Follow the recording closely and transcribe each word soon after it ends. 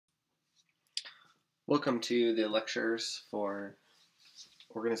Welcome to the lectures for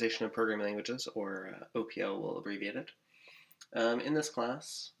Organization of Programming Languages, or OPL we'll abbreviate it. In this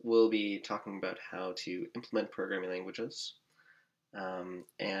class, we'll be talking about how to implement programming languages,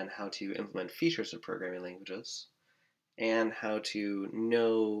 and how to implement features of programming languages, and how to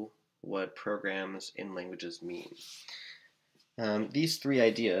know what programs in languages mean. These three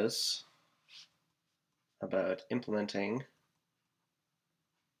ideas about implementing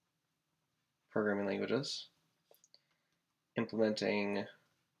programming languages, implementing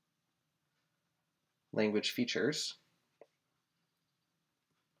language features,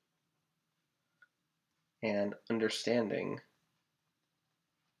 and understanding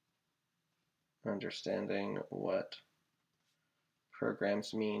what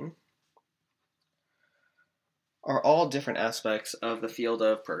programs mean are all different aspects of the field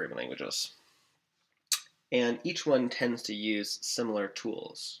of programming languages. And each one tends to use similar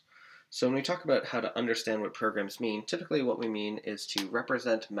tools. So when we talk about how to understand what programs mean, typically what we mean is to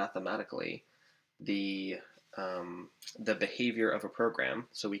represent mathematically the behavior of a program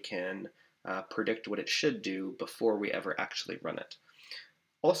so we can predict what it should do before we ever actually run it.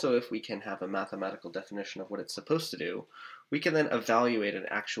 Also, if we can have a mathematical definition of what it's supposed to do, we can then evaluate an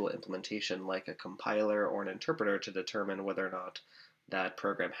actual implementation like a compiler or an interpreter to determine whether or not that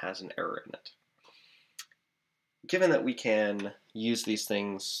program has an error in it. Given that we can use these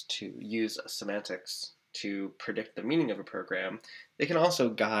things to use semantics to predict the meaning of a program, they can also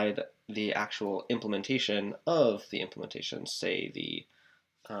guide the actual implementation of the implementation, say the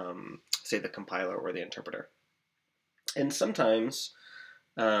compiler or the interpreter. And sometimes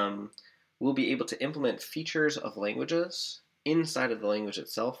we'll be able to implement features of languages inside of the language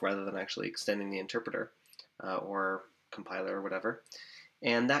itself rather than actually extending the interpreter or compiler or whatever.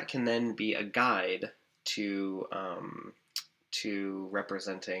 And that can then be a guide to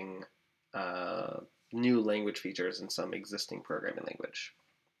representing new language features in some existing programming language.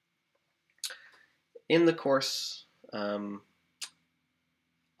 In the course on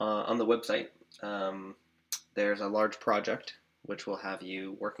the website, there's a large project which will have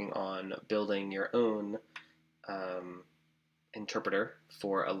you working on building your own interpreter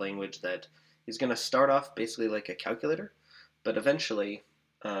for a language that is going to start off basically like a calculator, but eventually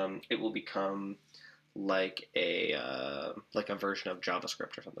it will become like a version of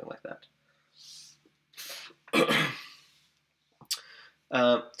JavaScript or something like that.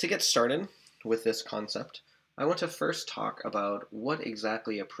 To get started with this concept, I want to first talk about what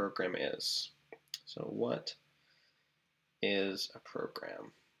exactly a program is. So what is a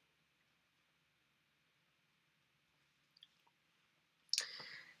program?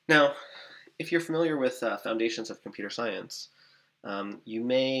 Now, if you're familiar with foundations of computer science, you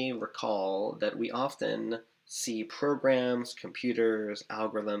may recall that we often see programs, computers,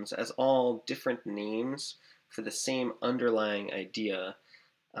 algorithms as all different names for the same underlying idea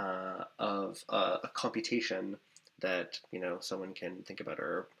of a computation that someone can think about,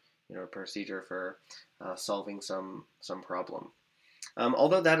 or a procedure for solving some problem.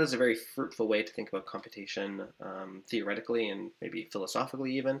 Although that is a very fruitful way to think about computation theoretically and maybe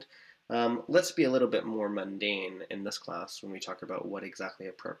philosophically even, let's be a little bit more mundane in this class when we talk about what exactly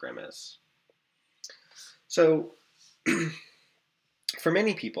a program is. So, for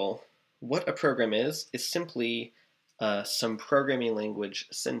many people, what a program is simply some programming language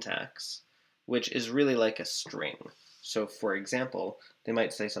syntax, which is really like a string. So, for example, they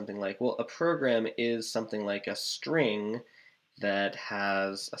might say something like, well, a program is something like a string that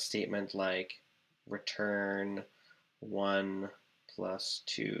has a statement like return 1 plus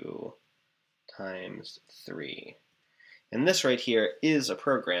 2 times 3. And this right here is a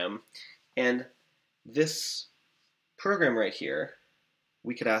program, and this program right here,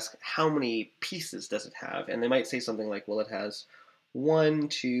 we could ask how many pieces does it have, and they might say something like, well, it has 1,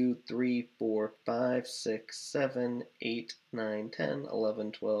 2, 3, 4, 5, 6, 7, 8, 9, 10,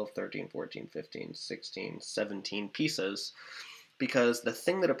 11, 12, 13, 14, 15, 16, 17 pieces, because the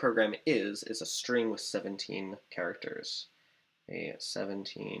thing that a program is a string with 17 characters. A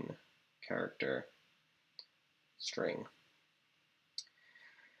 17-character string.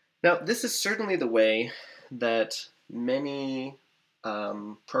 Now, this is certainly the way that many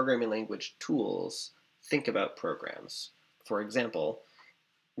programming language tools think about programs. For example,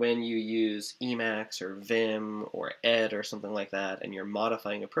 when you use Emacs or Vim or Ed or something like that, and you're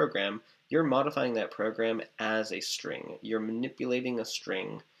modifying a program, you're modifying that program as a string. You're manipulating a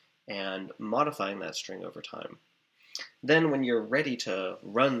string and modifying that string over time. Then when you're ready to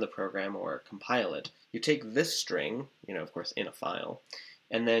run the program or compile it, you take this string, of course in a file,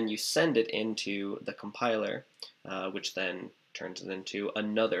 and then you send it into the compiler, which then turns it into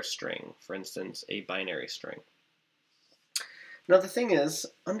another string, for instance, a binary string. Now the thing is,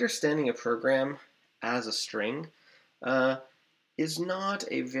 understanding a program as a string is not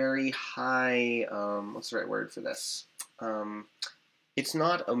a very high, what's the right word for this? It's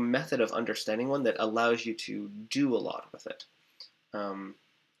not a method of understanding one that allows you to do a lot with it.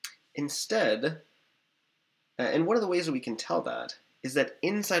 Instead, and one of the ways that we can tell that is that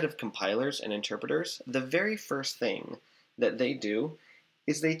inside of compilers and interpreters, the very first thing that they do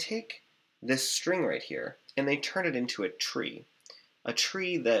is they take this string right here and they turn it into a tree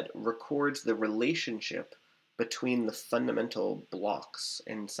that records the relationship between the fundamental blocks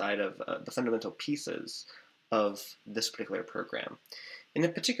inside of the fundamental pieces of this particular program. And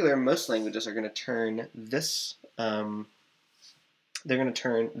in particular, most languages are going to turn this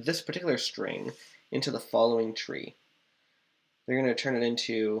particular string into the following tree. They're going to turn it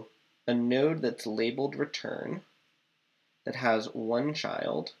into a node that's labeled return that has one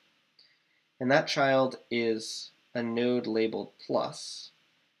child, and that child is a node labeled plus,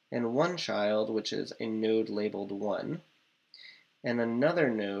 and one child which is a node labeled 1, and another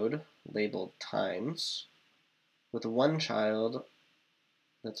node labeled times with one child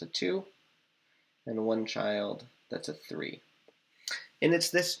that's a 2 and one child that's a 3. And it's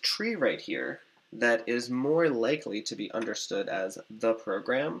this tree right here that is more likely to be understood as the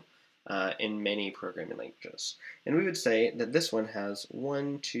program in many programming languages. And we would say that this one has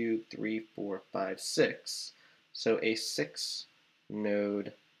 1, 2, 3, 4, 5, 6, so a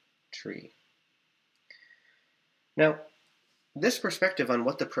 6-node tree. Now, this perspective on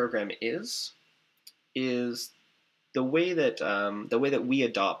what the program is the way that we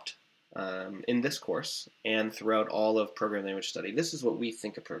adopt in this course and throughout all of programming language study. This is what we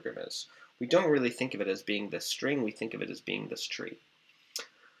think a program is. We don't really think of it as being this string, we think of it as being this tree.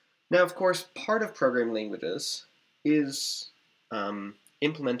 Now, of course, part of programming languages is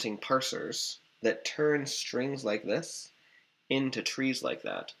implementing parsers that turn strings like this into trees like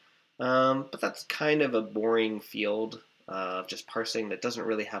that. But that's kind of a boring field of just parsing that doesn't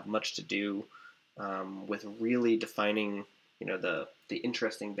really have much to do with really defining, the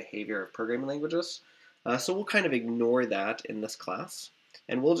interesting behavior of programming languages. So we'll kind of ignore that in this class,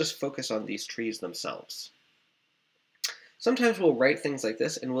 and we'll just focus on these trees themselves. Sometimes we'll write things like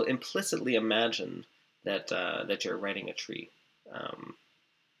this, and we'll implicitly imagine that you're writing a tree.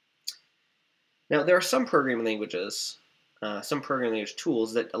 Now, there are some programming language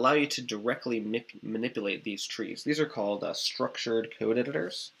tools that allow you to directly manipulate these trees. These are called structured code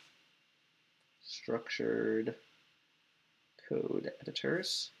editors. Structured code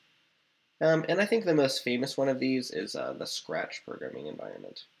editors. And I think the most famous one of these is the Scratch programming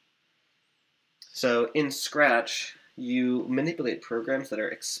environment. So in Scratch, you manipulate programs that are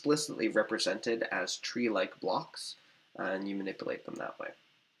explicitly represented as tree-like blocks, and you manipulate them that way.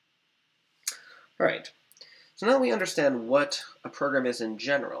 All right, so now that we understand what a program is in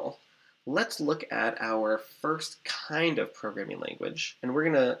general, let's look at our first kind of programming language, and we're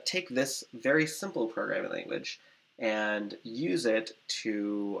going to take this very simple programming language and use it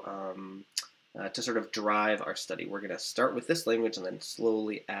to sort of drive our study. We're going to start with this language and then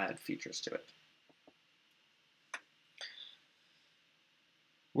slowly add features to it.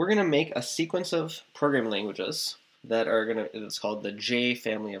 We're going to make a sequence of programming languages that it's called the J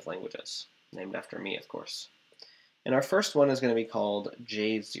family of languages, named after me, of course. And our first one is going to be called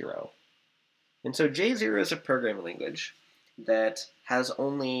J0. And so J0 is a programming language that has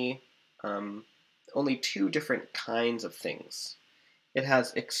only two different kinds of things. It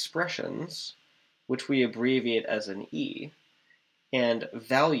has expressions, which we abbreviate as an E, and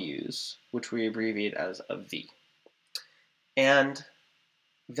values, which we abbreviate as a V. And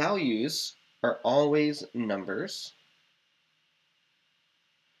values are always numbers,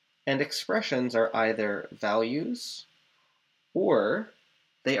 and expressions are either values or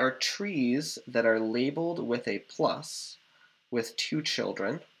they are trees that are labeled with a plus with 2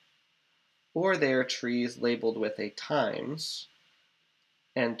 children, or they are trees labeled with a times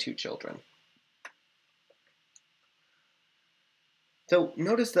and 2 children. So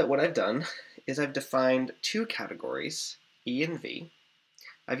notice that what I've done is I've defined 2 categories, E and V.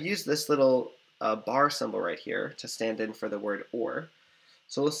 I've used this little bar symbol right here to stand in for the word or.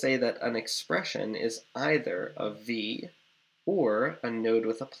 So we'll say that an expression is either a V or a node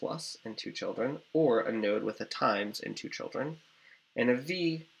with a plus and 2 children, or a node with a times and 2 children, and a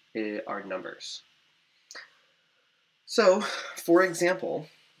V are numbers. So, for example,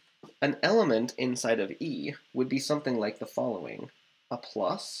 an element inside of E would be something like the following: a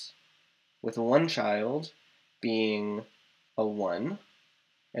plus with one child being a 1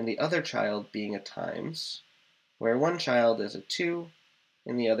 and the other child being a times, where one child is a 2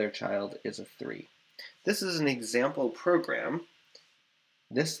 and the other child is a 3. This is an example program.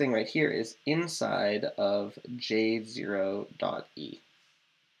 This thing right here is inside of j0.e.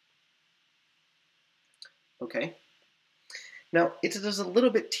 Okay. Now, it is a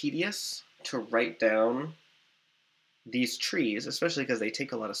little bit tedious to write down these trees, especially because they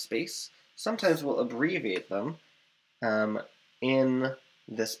take a lot of space. Sometimes we'll abbreviate them in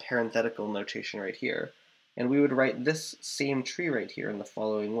this parenthetical notation right here. And we would write this same tree right here in the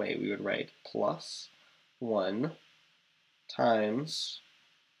following way. We would write plus 1 times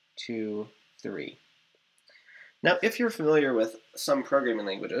 2, 3. Now, if you're familiar with some programming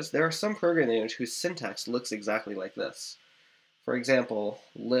languages, there are some programming languages whose syntax looks exactly like this. For example,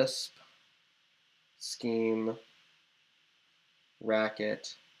 Lisp, Scheme,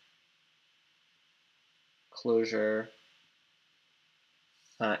 Racket, Clojure,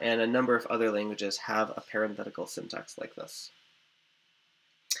 and a number of other languages have a parenthetical syntax like this.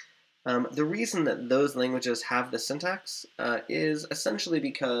 The reason that those languages have the syntax is essentially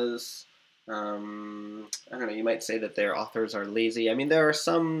because, I don't know, you might say that their authors are lazy. I mean, there are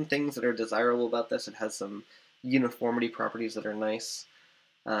some things that are desirable about this. It has some uniformity properties that are nice.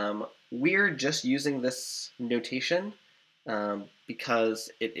 We're just using this notation because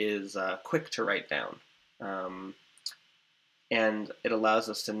it is quick to write down. And it allows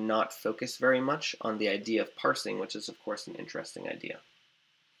us to not focus very much on the idea of parsing, which is, of course, an interesting idea.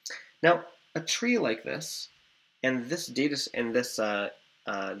 Now, a tree like this, and this data, and this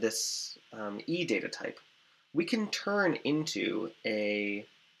E data type, we can turn into a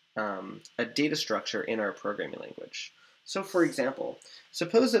data structure in our programming language. So, for example,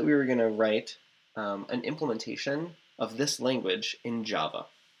 suppose that we were going to write an implementation of this language in Java.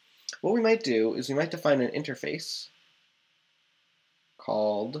 What we might do is we might define an interface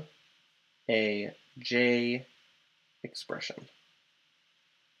called a J expression.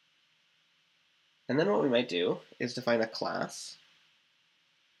 And then what we might do is define a class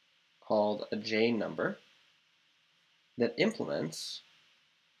called a J number that implements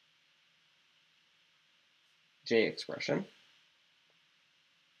J expression.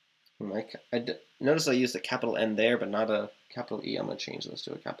 Notice I used a capital N there, but not a capital E. I'm going to change this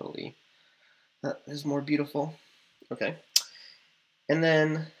to a capital E. That is more beautiful. Okay. And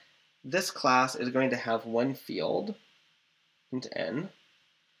then this class is going to have one field int n,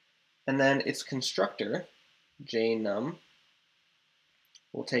 and then its constructor, jnum,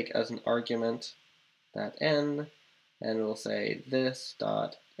 will take as an argument that n, and we'll say this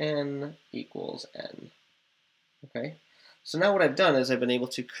dot n equals n. Okay, so now what I've done is I've been able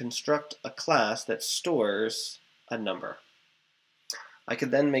to construct a class that stores a number. I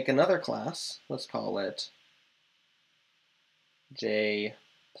could then make another class, let's call it j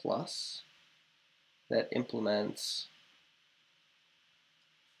plus, that implements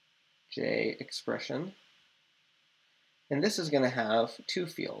J expression. And this is going to have two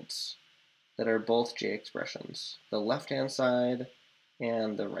fields that are both J expressions, the left-hand side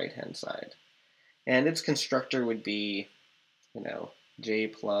and the right-hand side. And its constructor would be, J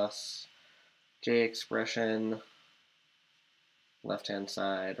plus, J expression, left-hand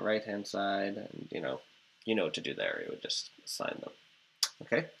side, right-hand side, and you know what to do there. You would just assign them.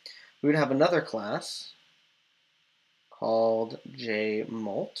 Okay. We would have another class called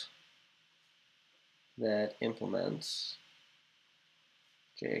jmult that implements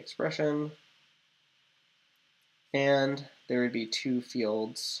J expression, and there would be two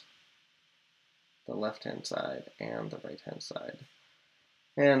fields, the left-hand side and the right-hand side,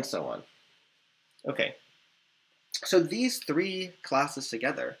 and so on. Okay, so these three classes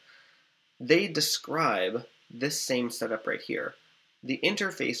together, they describe this same setup right here. The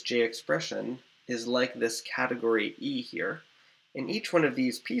interface J expression is like this category E here, and each one of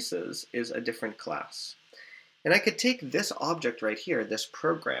these pieces is a different class. And I could take this object right here, this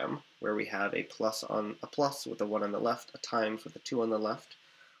program, where we have a plus with a 1 on the left, a times with a 2 on the left.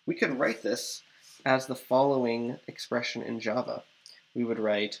 We could write this as the following expression in Java. We would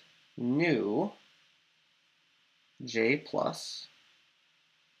write new J plus,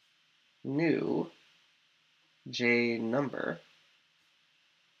 new J number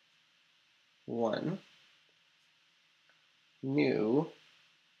 1, new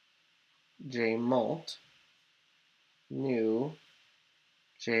J mult, new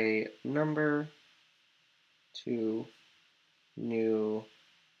J number 2, new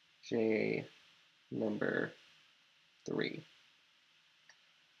J number 3.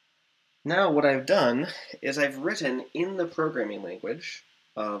 Now what I've done is I've written in the programming language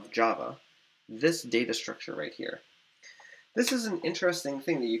of Java this data structure right here. This is an interesting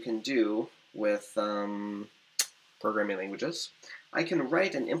thing that you can do with programming languages, I can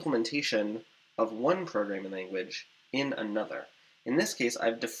write an implementation of one programming language in another. In this case,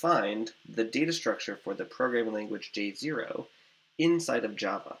 I've defined the data structure for the programming language J0 inside of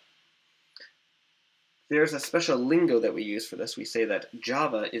Java. There's a special lingo that we use for this. We say that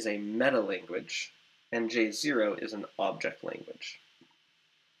Java is a meta language and J0 is an object language.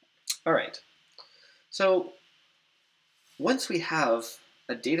 All right, so once we have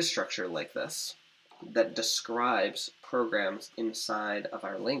a data structure like this that describes programs inside of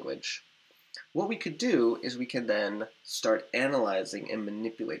our language, what we could do is we could then start analyzing and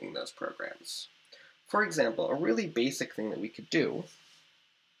manipulating those programs. For example, a really basic thing that we could do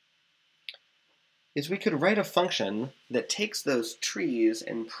is we could write a function that takes those trees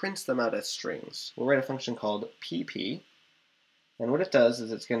and prints them out as strings. We'll write a function called pp, and what it does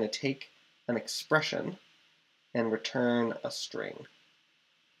is it's going to take an expression and return a string.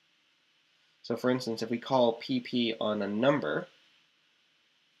 So for instance, if we call pp on a number,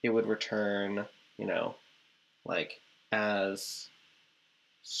 it would return, like as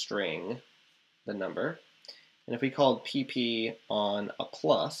string, the number. And if we called pp on a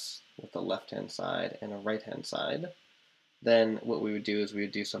plus with the left-hand side and a right-hand side, then what we would do is we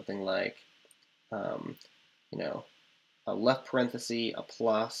would do something like, a left parenthesis, a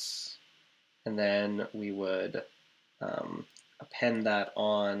plus, and then we would append that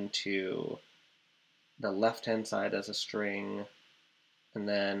on to the left-hand side as a string, and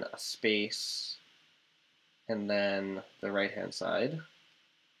then a space, and then the right-hand side,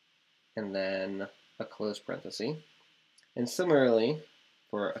 and then a close parenthesis. And similarly,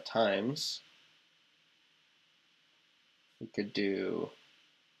 for a times, we could do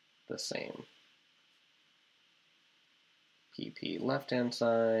the same. pp left-hand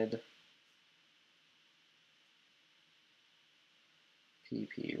side,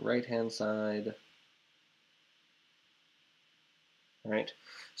 pp right-hand side. All right,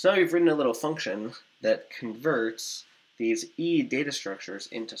 so now we've written a little function that converts these E data structures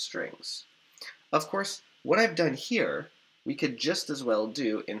into strings. Of course, what I've done here, we could just as well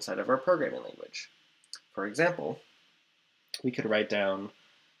do inside of our programming language. For example, we could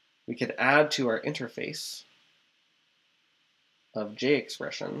add to our interface of J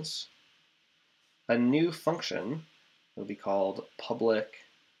expressions a new function that would be called public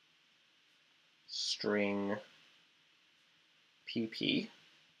string pp.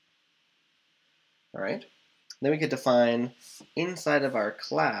 All right. Then we could define inside of our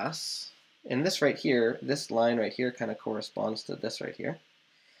class, and this right here, this line right here kind of corresponds to this right here.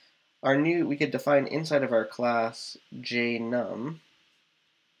 We could define inside of our class jnum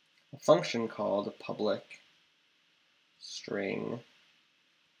a function called public string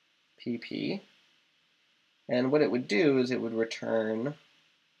pp, and what it would do is it would return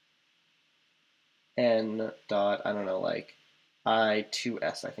n dot, I don't know, like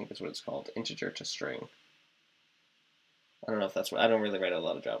I2s, I think is what it's called, integer to string. I don't know if that's what, I don't really write a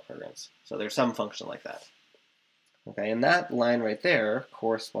lot of Java programs, so there's some function like that. Okay, and that line right there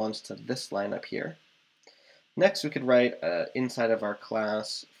corresponds to this line up here. Next, we could write inside of our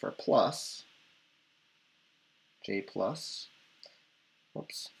class for plus, j plus,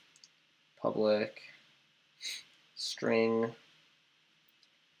 public string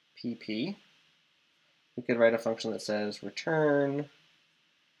pp. We could write a function that says return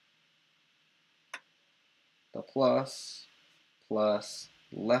the plus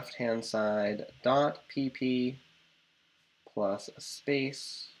left-hand side dot pp plus a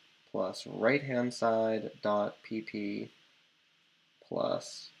space plus right-hand side dot pp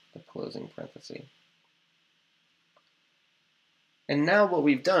plus the closing parenthesis. And now what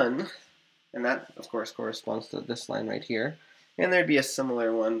we've done, and that of course corresponds to this line right here, and there'd be a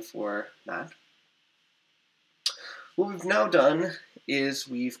similar one for that. What we've now done is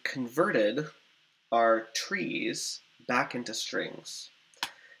we've converted our trees back into strings.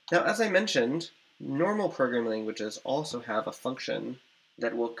 Now, as I mentioned, normal programming languages also have a function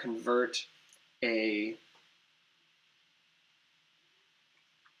that will convert a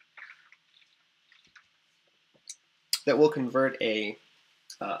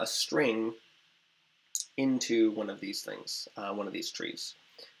string into one of these things, one of these trees.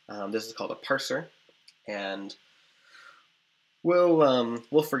 This is called a parser, and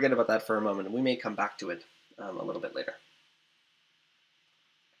we'll forget about that for a moment, and we may come back to it a little bit later.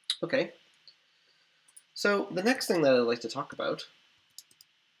 Okay, so the next thing that I'd like to talk about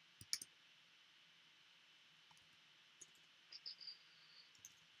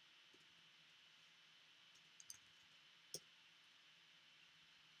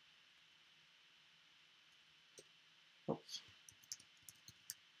All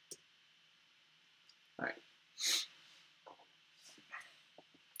right.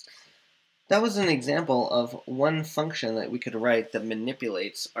 that was an example of one function that we could write that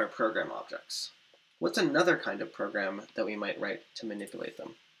manipulates our program objects. What's another kind of program that we might write to manipulate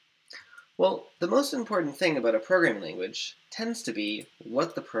them? Well, the most important thing about a programming language tends to be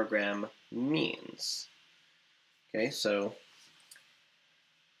what the program means. Okay, so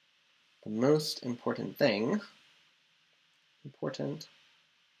the most important thing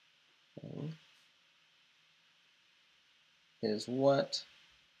is what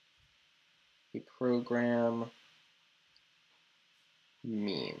a program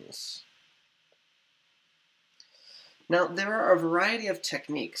means. Now, there are a variety of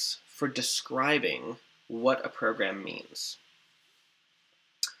techniques for describing what a program means.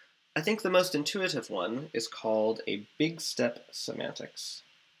 I think the most intuitive one is called a big step semantics,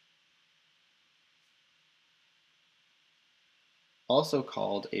 also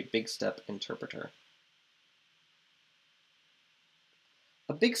called a big step interpreter.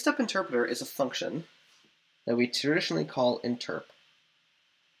 A big step interpreter is a function that we traditionally call interp.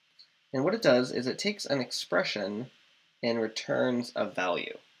 And what it does is it takes an expression and returns a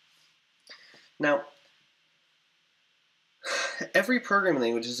value. Now, every programming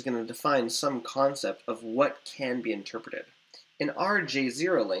language is going to define some concept of what can be interpreted. In our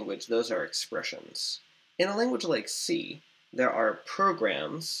J0 language, those are expressions. In a language like C, there are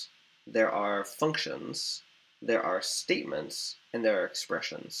programs, there are functions, there are statements, and there are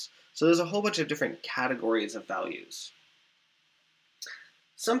expressions. So there's a whole bunch of different categories of values.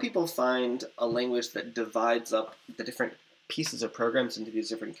 Some people find a language that divides up the different pieces of programs into these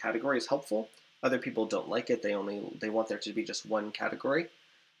different categories helpful. Other people don't like it. They want there to be just one category.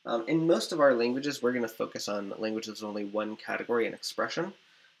 In most of our languages, we're going to focus on languages with only one category, an expression.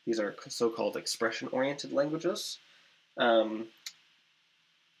 These are so-called expression-oriented languages. But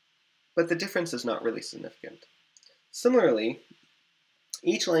the difference is not really significant. Similarly,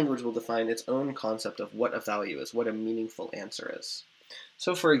 each language will define its own concept of what a value is, what a meaningful answer is.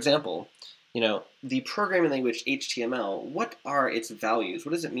 So for example, the programming language HTML, what are its values?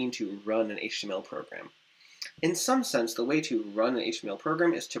 What does it mean to run an HTML program? In some sense, the way to run an HTML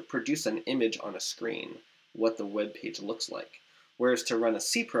program is to produce an image on a screen, what the web page looks like. Whereas to run a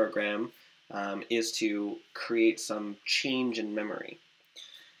C program is to create some change in memory.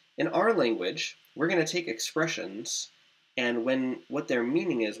 In our language, we're going to take expressions, and what their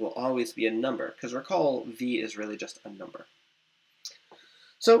meaning is will always be a number, because recall, v is really just a number.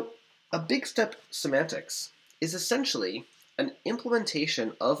 So a big step semantics is essentially an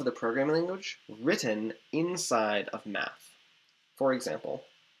implementation of the programming language written inside of math. For example,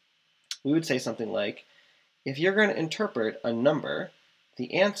 we would say something like, if you're going to interpret a number,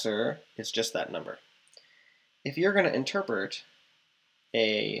 the answer is just that number. If you're going to interpret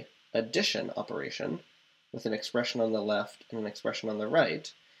an addition operation with an expression on the left and an expression on the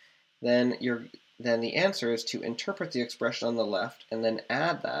right, then the answer is to interpret the expression on the left and then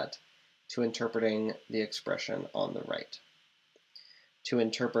add that to interpreting the expression on the right. To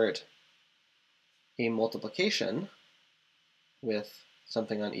interpret a multiplication with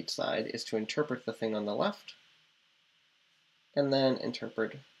something on each side is to interpret the thing on the left and then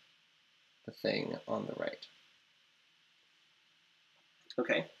interpret the thing on the right.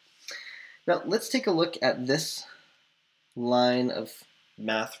 Okay, now let's take a look at this line of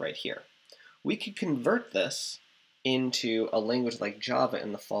math right here. We could convert this into a language like Java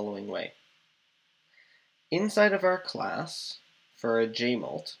in the following way. Inside of our class, for a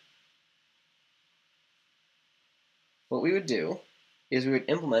JMult, what we would do is we would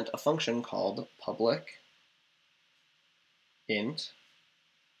implement a function called public int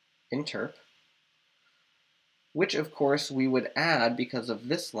interp, which of course we would add because of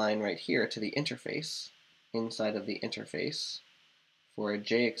this line right here to the interface, inside of the interface for a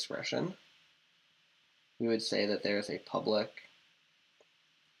J expression. We would say that there's a public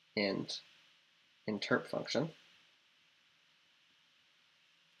int interp function.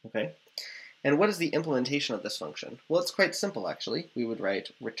 Okay, and what is the implementation of this function? Well, it's quite simple actually. We would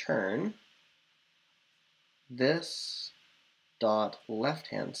write return this dot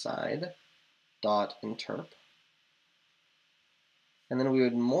left-hand side dot interp, and then we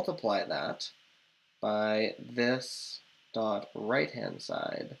would multiply that by this dot right-hand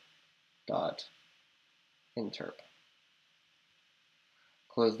side dot interp.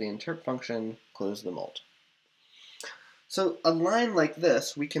 Close the interp function, close the mult. So a line like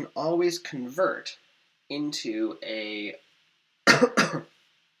this we can always convert into a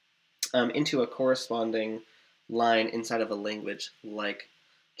into a corresponding line inside of a language like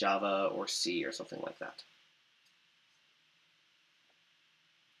Java or C or something like that.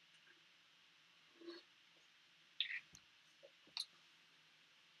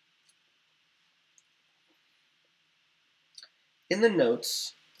 In the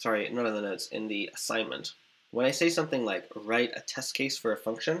notes, sorry, not in the notes, in the assignment, when I say something like write a test case for a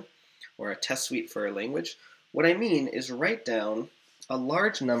function or a test suite for a language, what I mean is write down a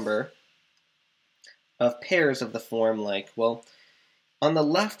large number of pairs of the form like, well, on the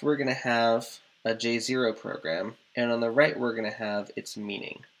left we're going to have a J0 program, and on the right we're going to have its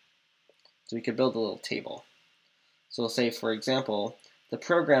meaning. So we could build a little table. So we'll say, for example, the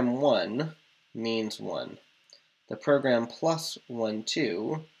program 1 means 1. The program plus 1,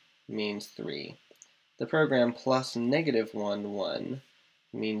 2 means 3. The program plus negative 1, 1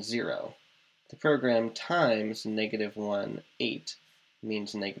 means 0. The program times negative 1, 8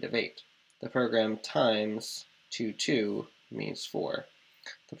 means negative 8. The program times 2, 2 means 4.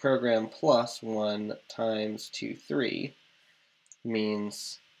 The program plus 1 times 2, 3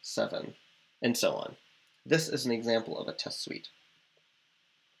 means 7, and so on. This is an example of a test suite,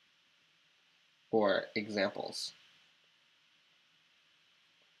 or examples.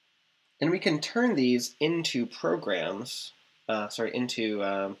 And we can turn these into programs,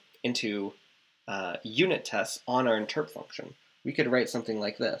 into unit tests on our interp function. We could write something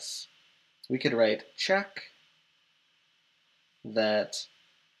like this. We could write check that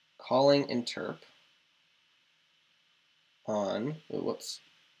calling interp on, whoops.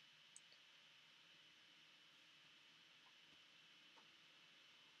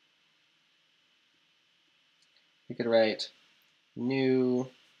 We could write new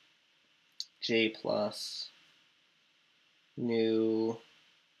j plus new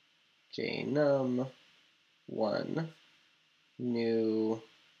jnum 1 new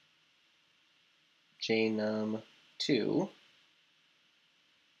jnum 2.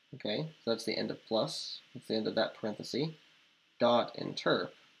 Okay, so that's the end of plus. That's the end of that parenthesis. Dot interp.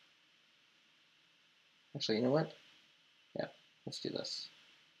 Actually, you know what? Yeah, let's do this.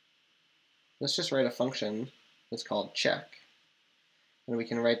 Let's just write a function that's called check. And we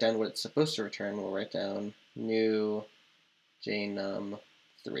can write down what it's supposed to return. We'll write down new jnum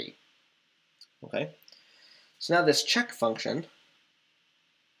 3. Okay? So now this check function,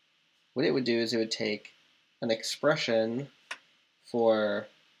 what it would do is it would take an expression for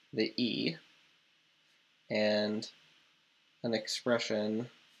the E and an expression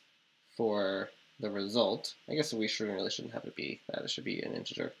for the result. I guess we really shouldn't have it be that. It should be an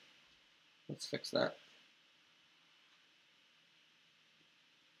integer. Let's fix that.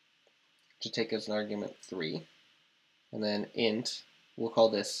 To take as an argument 3. And then int, we'll call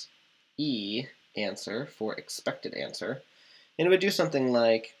this E answer for expected answer. And it would do something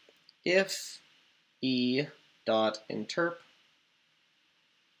like if E dot interp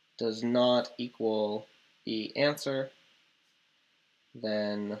does not equal E answer,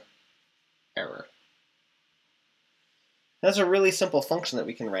 then error. That's a really simple function that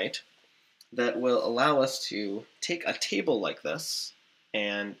we can write that will allow us to take a table like this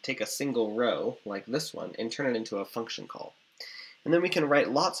and take a single row like this one and turn it into a function call. And then we can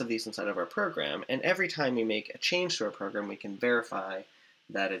write lots of these inside of our program, and every time we make a change to our program, we can verify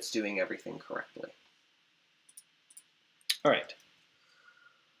that it's doing everything correctly. All right.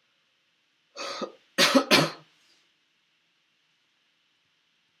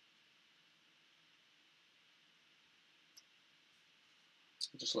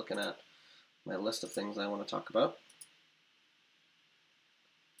 Just looking at my list of things I want to talk about.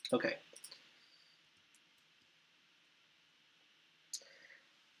 Okay.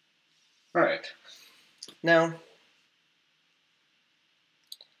 All right. Now,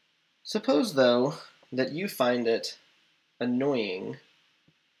 suppose, though, that you find it annoying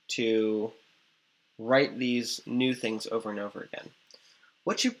to write these new things over and over again.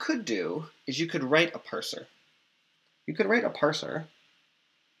 What you could do is you could write a parser. You could write a parser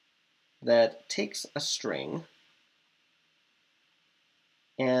that takes a string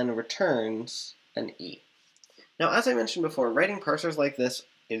and returns an E. Now, as I mentioned before, writing parsers like this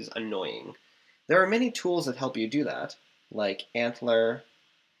is annoying. There are many tools that help you do that, like Antler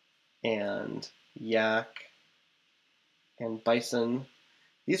and Yak and Bison.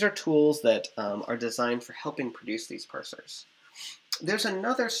 These are tools that are designed for helping produce these parsers. There's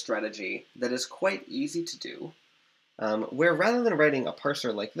another strategy that is quite easy to do, where rather than writing a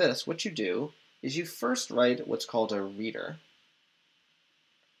parser like this, what you do is you first write what's called a reader.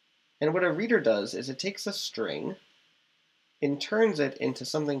 And what a reader does is it takes a string and turns it into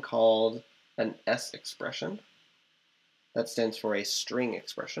something called an S expression. That stands for a string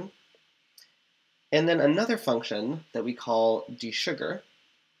expression. And then another function that we call desugar.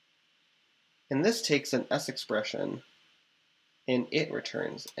 And this takes an S expression and it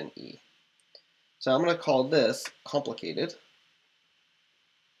returns an E. So I'm going to call this complicated.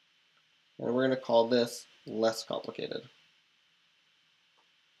 And we're going to call this less complicated.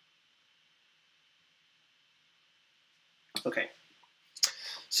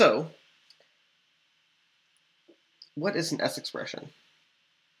 So, what is an S expression?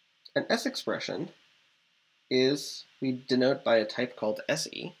 An S expression we denote by a type called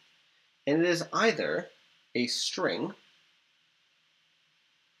SE, and it is either a string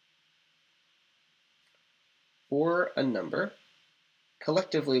or a number.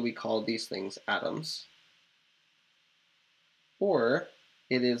 Collectively, we call these things atoms. Or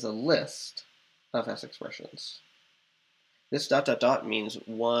it is a list of S expressions. This ... means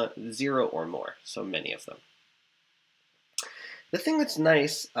 0 or more, so many of them. The thing that's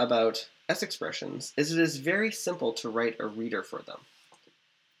nice about S expressions is it is very simple to write a reader for them.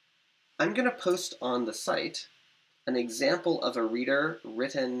 I'm going to post on the site an example of a reader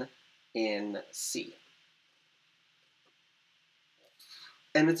written in C.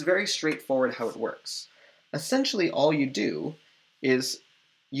 And it's very straightforward how it works. Essentially, all you do is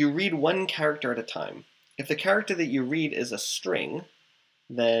you read one character at a time. If the character that you read is a string,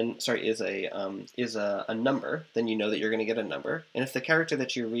 then is a number, then you know that you're going to get a number. And if the character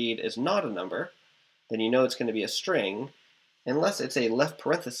that you read is not a number, then you know it's going to be a string, unless it's a left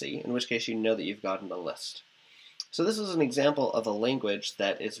parenthesis, in which case you know that you've gotten a list. So this is an example of a language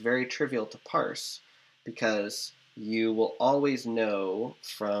that is very trivial to parse, because you will always know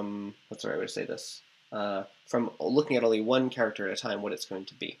from, what's the right way to say this, from looking at only one character at a time what it's going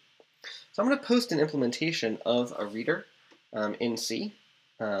to be. So I'm going to post an implementation of a reader in C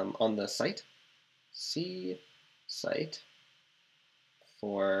on the site, C site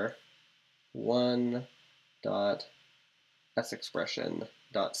for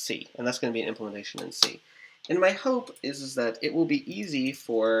one.sExpression.c, and that's going to be an implementation in C. And my hope is that it will be easy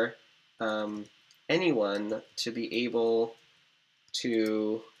for anyone to be able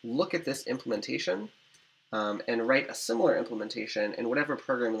to look at this implementation and write a similar implementation in whatever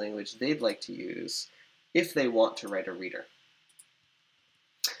programming language they'd like to use if they want to write a reader.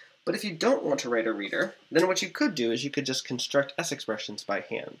 But if you don't want to write a reader, then what you could do is you could just construct S expressions by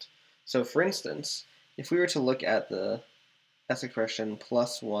hand. So for instance, if we were to look at the S expression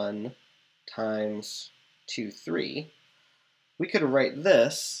 +1 times 2, 3, we could write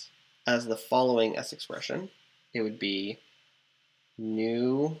this as the following S expression. It would be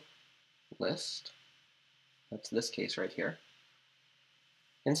new list. That's this case right here.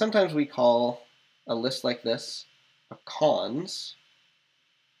 And sometimes we call a list like this a cons.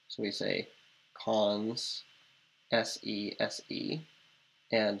 So we say cons SE, SE,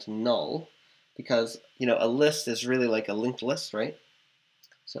 and null, because a list is really like a linked list, right?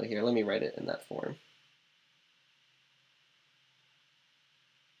 So here, let me write it in that form.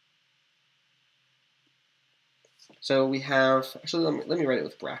 So we have, actually let me write it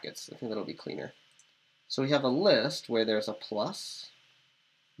with brackets. I think that'll be cleaner. So we have a list where there's a plus,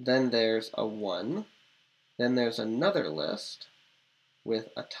 then there's a 1, then there's another list with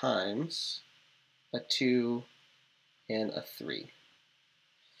a times, a 2, and a 3.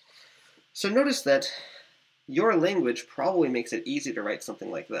 So notice that your language probably makes it easy to write something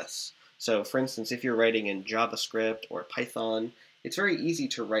like this. So for instance, if you're writing in JavaScript or Python, it's very easy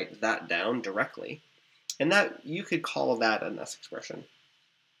to write that down directly. And that you could call that an S expression.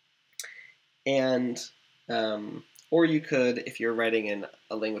 And or you could, if you're writing in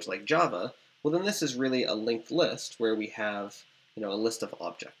a language like Java, well then this is really a linked list where we have a list of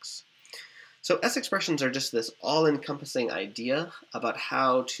objects. So S expressions are just this all-encompassing idea about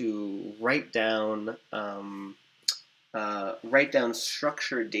how to write down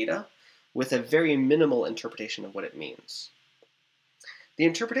structured data with a very minimal interpretation of what it means. The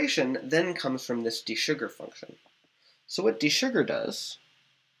interpretation then comes from this desugar function. So what desugar does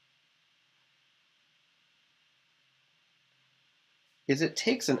is it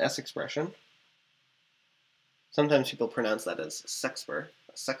takes an S expression, sometimes people pronounce that as sexper,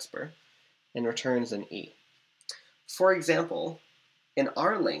 and returns an E. For example, in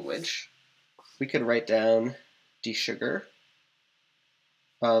our language, we could write down desugar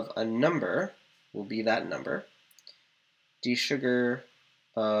of a number will be that number. Desugar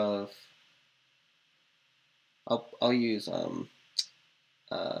of, I'll use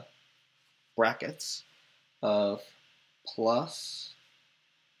brackets of plus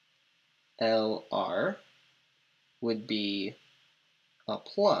LR would be a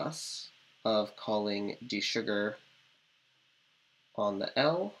plus of calling desugar on the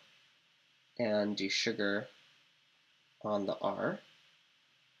L and desugar on the R,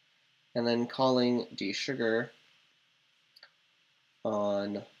 and then calling desugar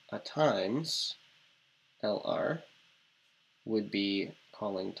on a times LR would be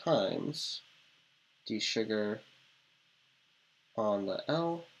calling times desugar on the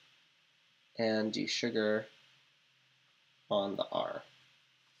L and desugar on the R.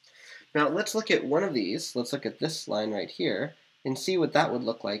 Now let's look at one of these. Let's look at this line right here and see what that would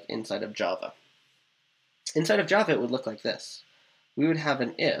look like inside of Java. Inside of Java, it would look like this. We would have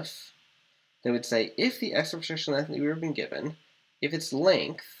an if that would say if the expression that we have been given, if its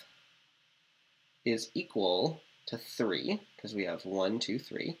length is equal to 3, because we have 1, 2,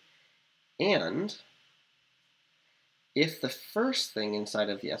 3, and if the first thing inside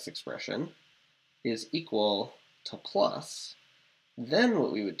of the s expression is equal to plus, then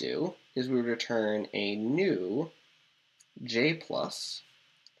what we would do is we would return a new j plus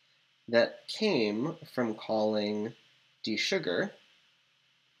that came from calling desugar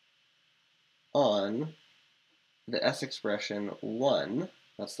on the s expression 1,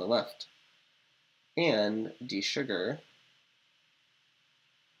 that's the left, and desugar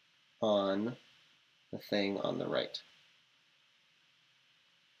on the thing on the right.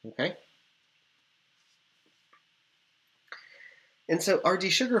 Okay? And so our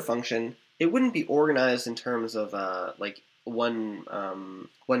desugar function, it wouldn't be organized in terms of like one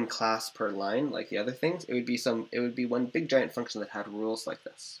class per line like the other things. It would be one big giant function that had rules like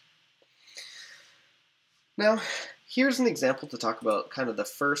this. Now, here's an example to talk about kind of the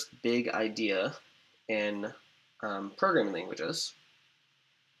first big idea in programming languages,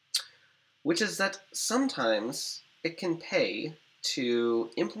 which is that sometimes it can pay to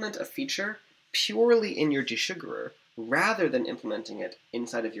implement a feature purely in your desugarer rather than implementing it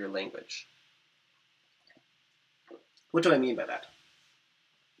inside of your language. What do I mean by that?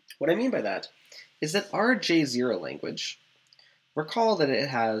 What I mean by that is that our J0 language, recall that it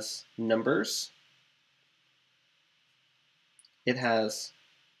has numbers, it has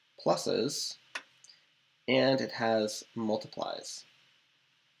pluses, and it has multiplies.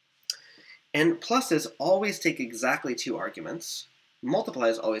 And pluses always take exactly 2 arguments.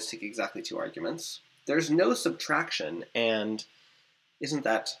 Multiplies always take exactly 2 arguments. There's no subtraction, and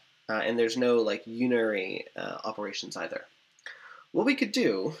and there's no like unary operations either. What we could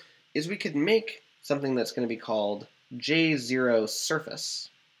do is we could make something that's going to be called J0 surface.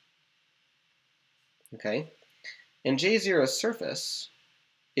 Okay, and J0 surface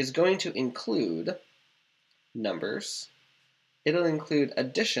is going to include numbers. It'll include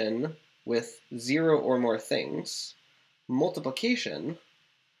addition with 0 or more things, multiplication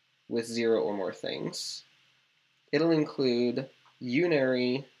with 0 or more things. It'll include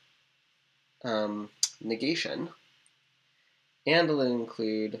unary negation, and it'll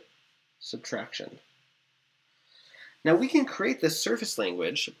include subtraction. Now we can create this surface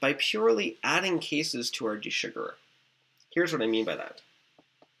language by purely adding cases to our desugarer. Here's what I mean by that.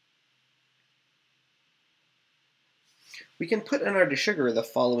 We can put in our desugarer the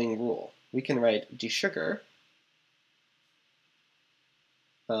following rule. We can write desugar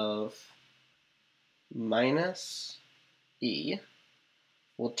of minus e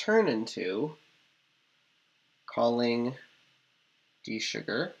will turn into calling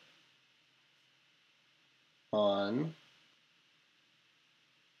desugar on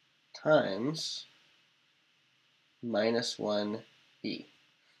times minus 1e.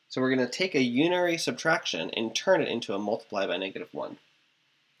 So we're going to take a unary subtraction and turn it into a multiply by -1.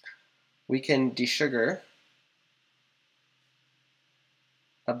 We can desugar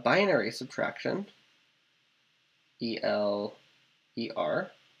a binary subtraction, EL,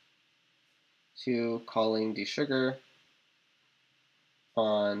 ER, to calling desugar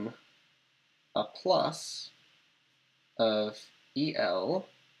on a plus of EL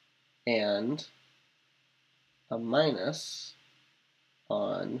and a minus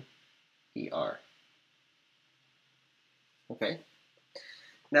on ER. Okay.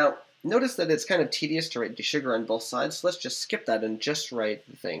 Now, notice that it's kind of tedious to write desugar on both sides, so let's just skip that and just write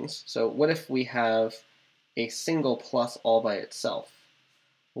the things. So what if we have a single plus all by itself?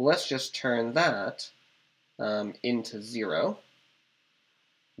 Well, let's just turn that into 0.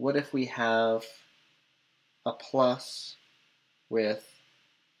 What if we have a plus with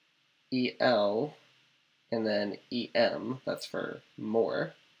EL and then EM, that's for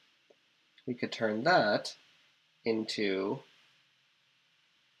more? We could turn that into,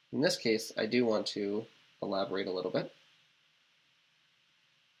 in this case, I do want to elaborate a little bit.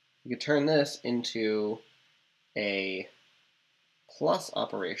 We could turn this into a plus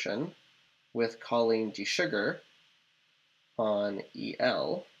operation with calling desugar on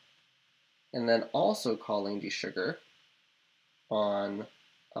EL, and then also calling desugar on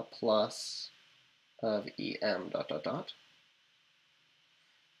a plus of EM dot dot dot.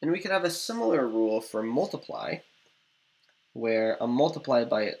 And we could have a similar rule for multiply, where a multiply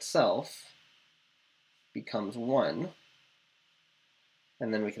by itself becomes 1,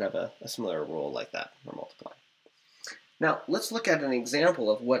 and then we could have a similar rule like that for multiply. Now, let's look at an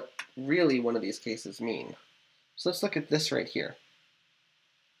example of what really one of these cases mean. So let's look at this right here.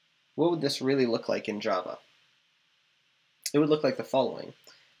 What would this really look like in Java? It would look like the following.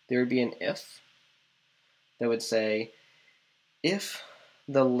 There would be an if that would say, if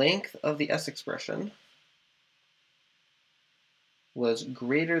the length of the S expression was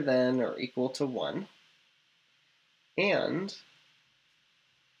greater than or equal to 1, and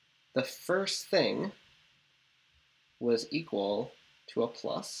the first thing was equal to a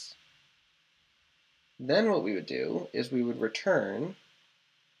plus, then what we would do is we would return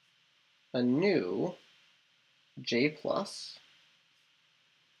a new J plus,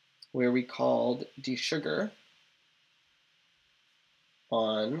 where we called desugar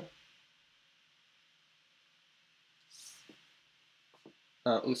on,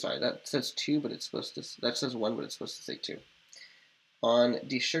 sorry, that says 2, but it's supposed to, that says 1, but it's supposed to say 2. On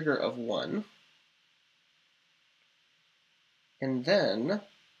desugar of 1, and then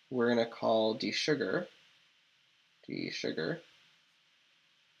we're going to call desugar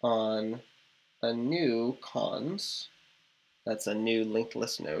on a new cons, that's a new linked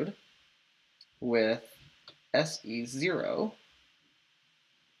list node, with SE0,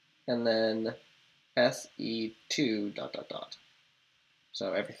 and then SE2 dot dot dot.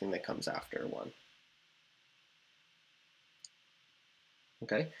 So everything that comes after 1.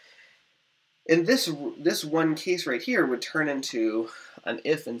 Okay? And this one case right here would turn into an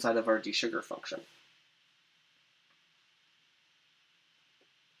if inside of our desugar function.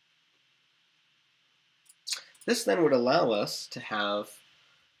 This then would allow us to have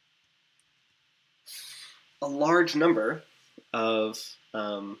a large number of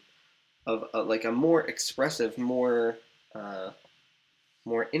like a more expressive, more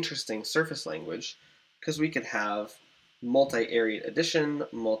interesting surface language, because we could have multi-area addition,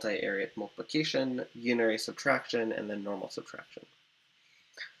 multi-area multiplication, unary subtraction, and then normal subtraction.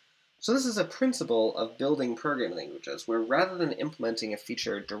 So this is a principle of building programming languages, where rather than implementing a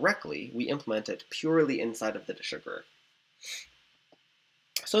feature directly, we implement it purely inside of the desugarer.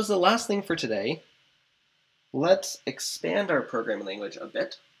 So as the last thing for today, let's expand our programming language a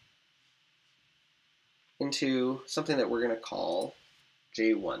bit into something that we're going to call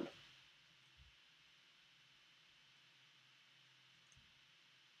J1.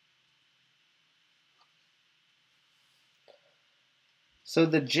 So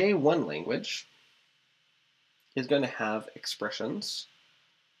the J1 language is going to have expressions,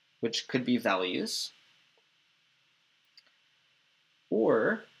 which could be values,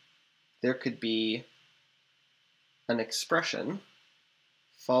 or there could be an expression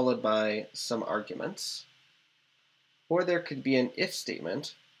followed by some arguments, or there could be an if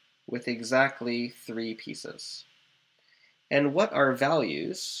statement with exactly 3 pieces. And what are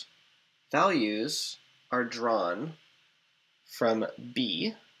values? Values are drawn from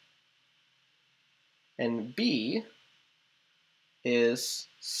B, and B is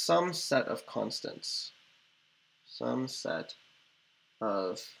some set of constants. Some set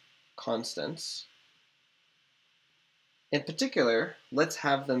of constants. In particular, let's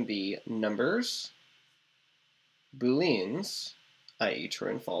have them be numbers, booleans, i.e. true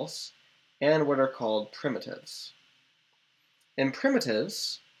and false, and what are called primitives. And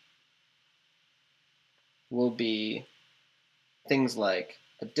primitives will be things like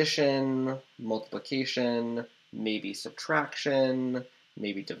addition, multiplication, maybe subtraction,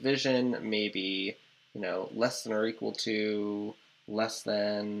 maybe division, maybe, less than or equal to, less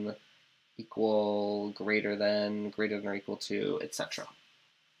than, equal, greater than or equal to, etc.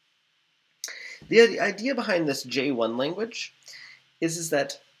 The idea behind this J1 language is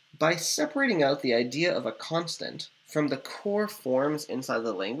that by separating out the idea of a constant from the core forms inside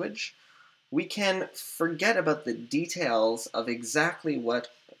the language, we can forget about the details of exactly what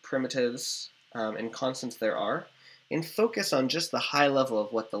primitives and constants there are, and focus on just the high level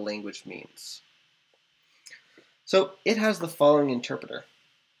of what the language means. So it has the following interpreter.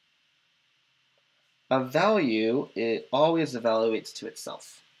 A value, it always evaluates to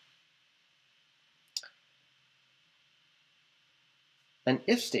itself. An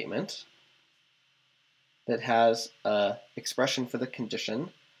if statement that has an expression for the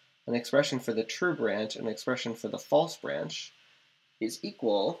condition, an expression for the true branch, an expression for the false branch, is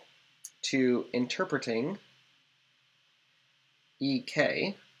equal to interpreting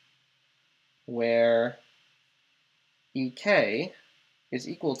EK, where EK is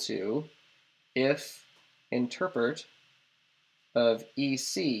equal to if interpret of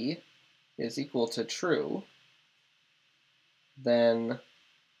EC is equal to true, then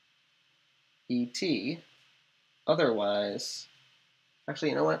ET, otherwise, actually,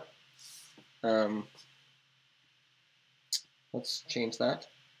 you know what? Let's change that.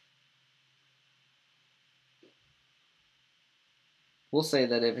 We'll say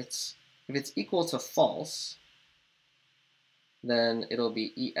that if it's equal to false, then it'll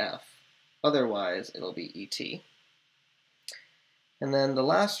be EF. Otherwise, it'll be ET. And then the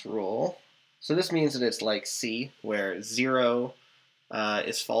last rule, so this means that it's like C, where 0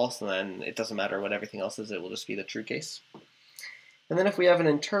 is false, and then it doesn't matter what everything else is, it will just be the true case. And then if we have an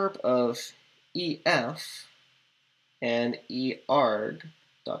interp of EF and EARG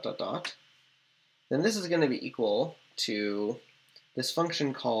dot dot dot, then this is going to be equal to this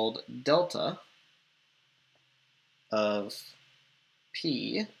function called delta of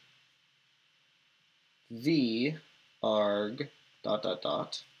P V arg dot dot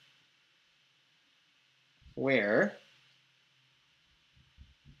dot, where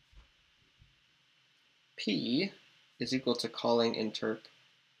P is equal to calling interp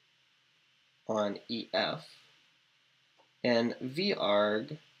on EF, and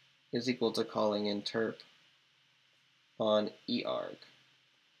VARG is equal to calling interp on EARG.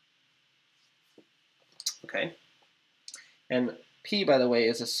 Okay? And P, by the way,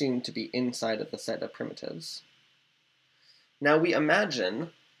 is assumed to be inside of the set of primitives. Now we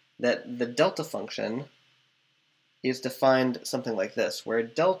imagine that the delta function is defined something like this, where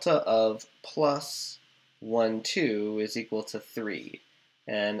delta of plus 1, 2 is equal to 3,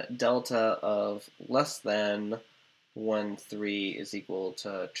 and delta of less than 1, 3 is equal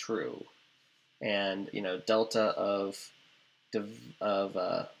to true. And, delta of divide,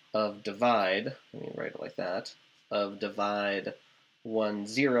 let me write it like that, of divide 1,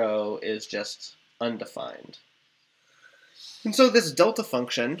 0 is just undefined. And so this delta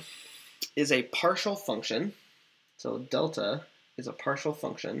function is a partial function. So delta is a partial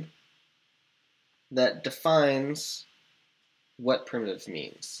function that defines what primitives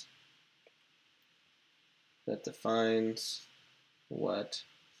means. That defines what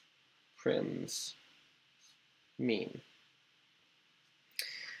prims mean.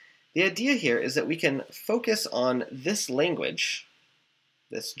 The idea here is that we can focus on this language,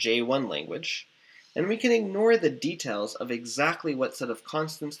 this J1 language, and we can ignore the details of exactly what set of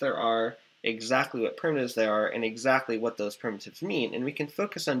constants there are, exactly what primitives there are, and exactly what those primitives mean, and we can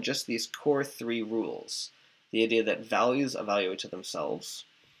focus on just these core 3 rules. The idea that values evaluate to themselves,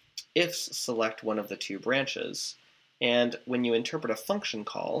 ifs select one of the 2 branches, and when you interpret a function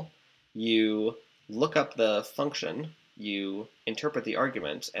call, you look up the function, you interpret the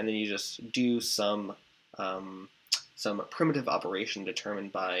argument, and then you just do some primitive operation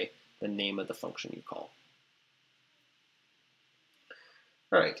determined by the name of the function you call.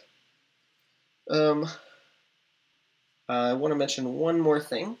 All right. I want to mention one more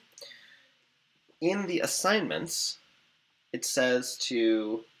thing. In the assignments, it says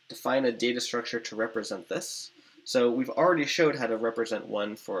to define a data structure to represent this. So we've already showed how to represent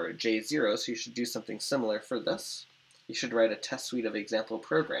one for J0, so you should do something similar for this. You should write a test suite of example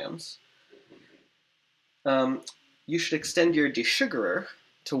programs. You should extend your desugarer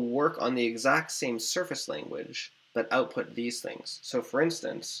to work on the exact same surface language, but output these things. So for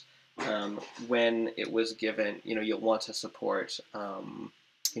instance, when it was given, you'll want to support,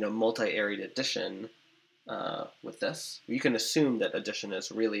 multi-arrayed addition with this. You can assume that addition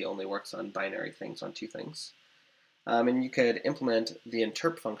really only works on binary things, on 2 things. And you could implement the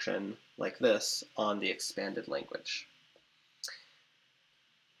interp function like this on the expanded language.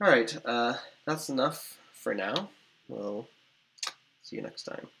 All right, that's enough for now. We'll see you next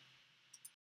time.